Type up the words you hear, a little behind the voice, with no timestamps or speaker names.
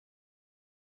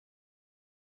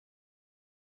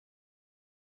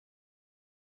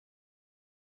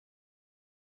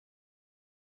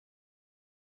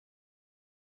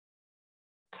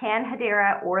can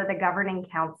Hedera or the governing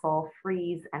council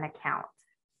freeze an account?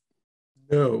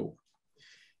 No.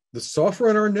 The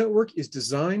software on our network is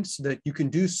designed so that you can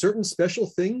do certain special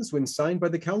things when signed by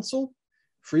the council.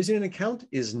 Freezing an account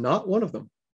is not one of them.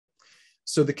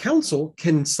 So the council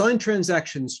can sign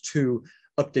transactions to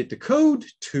update the code,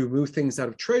 to move things out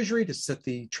of treasury, to set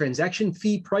the transaction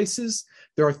fee prices.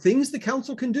 There are things the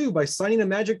council can do by signing a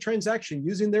magic transaction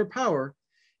using their power.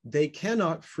 They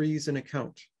cannot freeze an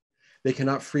account. They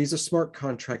cannot freeze a smart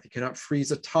contract. They cannot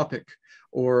freeze a topic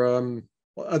or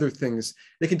other things.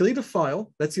 They can delete a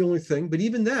file. That's the only thing. But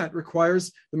even that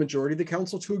requires the majority of the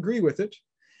council to agree with it,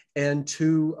 and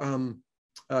to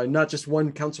not just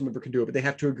one council member can do it, but they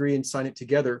have to agree and sign it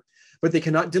together. But they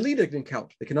cannot delete an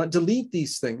account. They cannot delete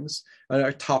these things,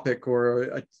 a topic or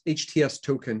a HTS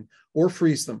token, or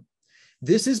freeze them.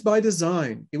 This is by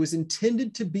design. It was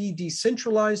intended to be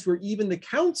decentralized, where even the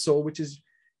council, which is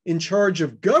in charge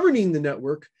of governing the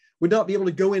network, would not be able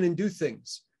to go in and do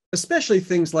things, especially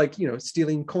things like,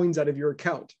 stealing coins out of your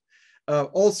account.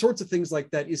 All sorts of things like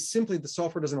that is simply the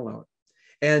software doesn't allow it.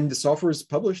 And the software is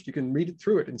published. You can read it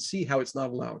through it and see how it's not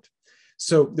allowed.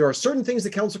 So there are certain things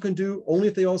the council can do only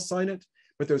if they all sign it,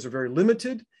 but those are very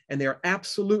limited, and they are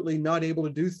absolutely not able to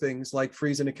do things like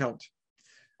freeze an account.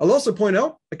 I'll also point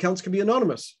out accounts can be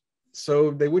anonymous,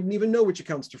 so they wouldn't even know which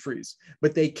accounts to freeze,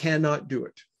 but they cannot do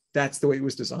it. That's the way it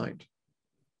was designed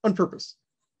on purpose.